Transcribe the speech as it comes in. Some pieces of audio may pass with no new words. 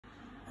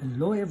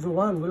Hello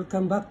everyone,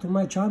 welcome back to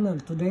my channel.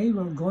 Today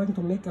we're going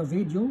to make a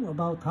video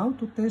about how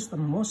to test a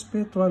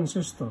MOSFET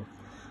transistor.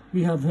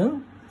 We have here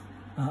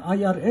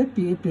IRA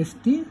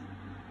PE50,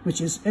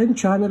 which is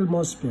N-channel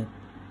MOSFET.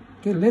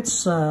 Okay,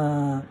 let's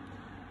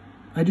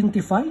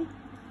identify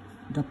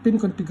the pin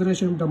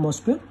configuration of the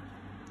MOSFET.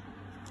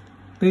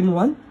 Pin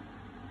 1,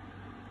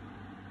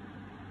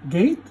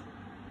 gate,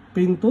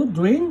 pin 2,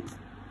 drain,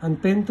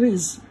 and pin 3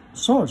 is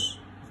source.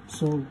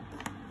 So,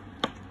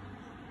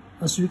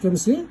 as you can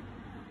see,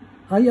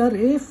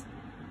 IRA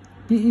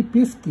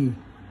PE50.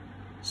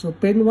 So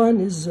pin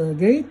 1 is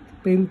gate,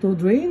 pin 2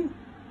 drain,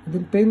 and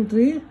then pin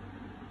 3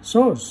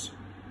 source.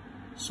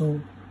 So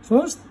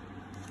first,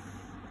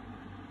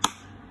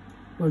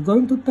 we're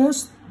going to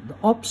test the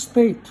off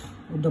state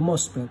of the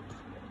MOSFET.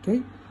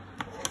 Okay,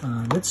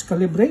 let's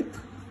calibrate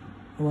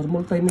our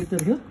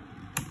multimeter here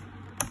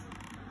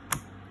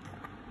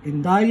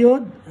in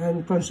diode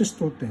and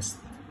transistor test.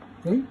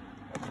 Okay,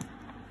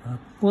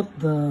 put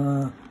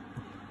the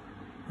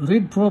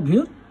red probe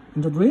here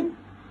in the drain,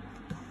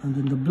 and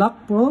then the black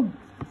probe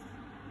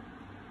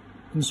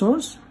in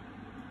source.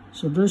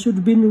 So there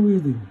should be no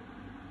reading.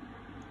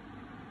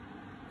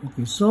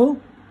 Okay,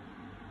 so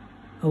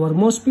our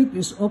MOSFET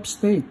is off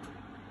state.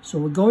 So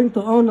we're going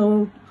to on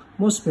our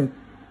MOSFET.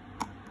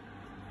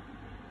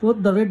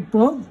 Put the red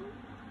probe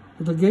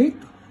to the gate,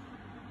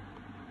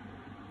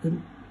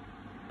 then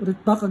put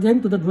it back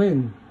again to the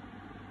drain.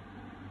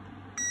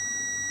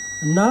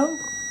 And now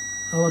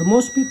our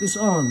MOSFET is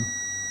on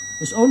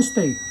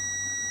state,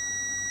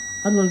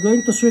 and we're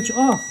going to switch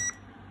off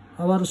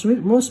our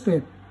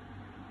MOSFET.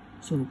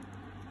 So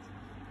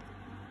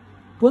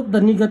put the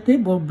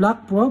negative or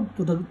black probe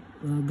to the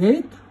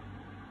gate,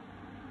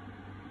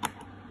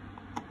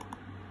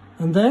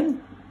 and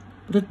then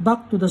put it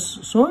back to the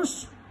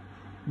source.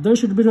 There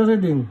should be no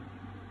reading.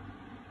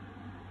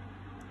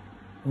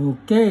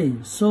 Okay,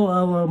 so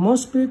our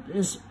MOSFET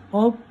is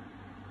off,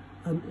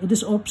 and it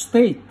is off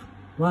state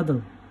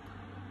rather.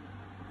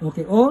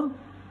 Okay, or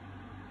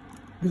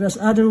there's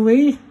other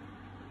way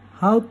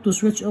how to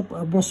switch off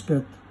a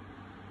MOSFET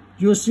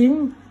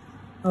using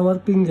our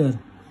finger.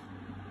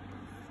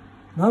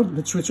 Now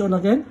let's switch on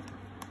again.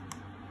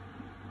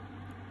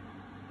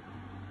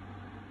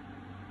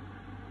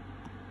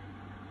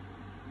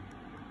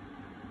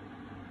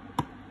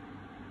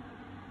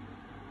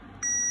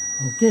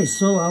 Okay,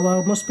 so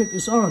our MOSFET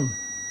is on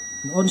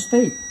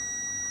state.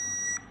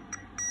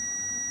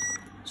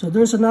 So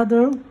there's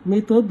another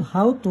method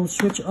how to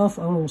switch off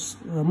our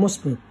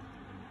MOSFET.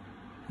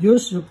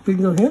 Use your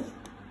finger here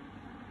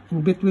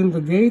in between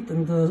the gate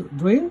and the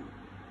drain,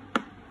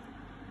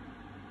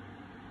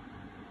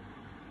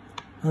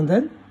 and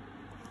then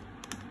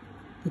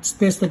let's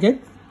test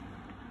again.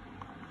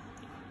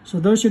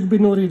 So there should be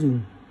no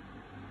reading.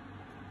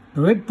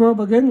 The red probe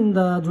again in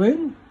the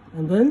drain,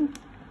 and then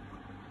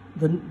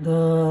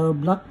the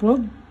black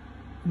probe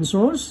in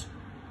source.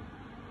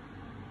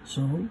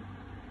 So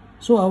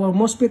our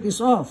MOSFET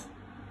is off.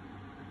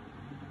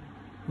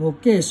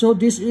 Okay, so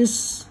this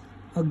is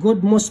a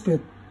good MOSFET.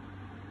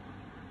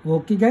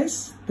 Okay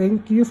guys,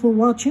 thank you for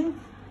watching.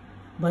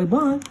 Bye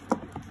bye.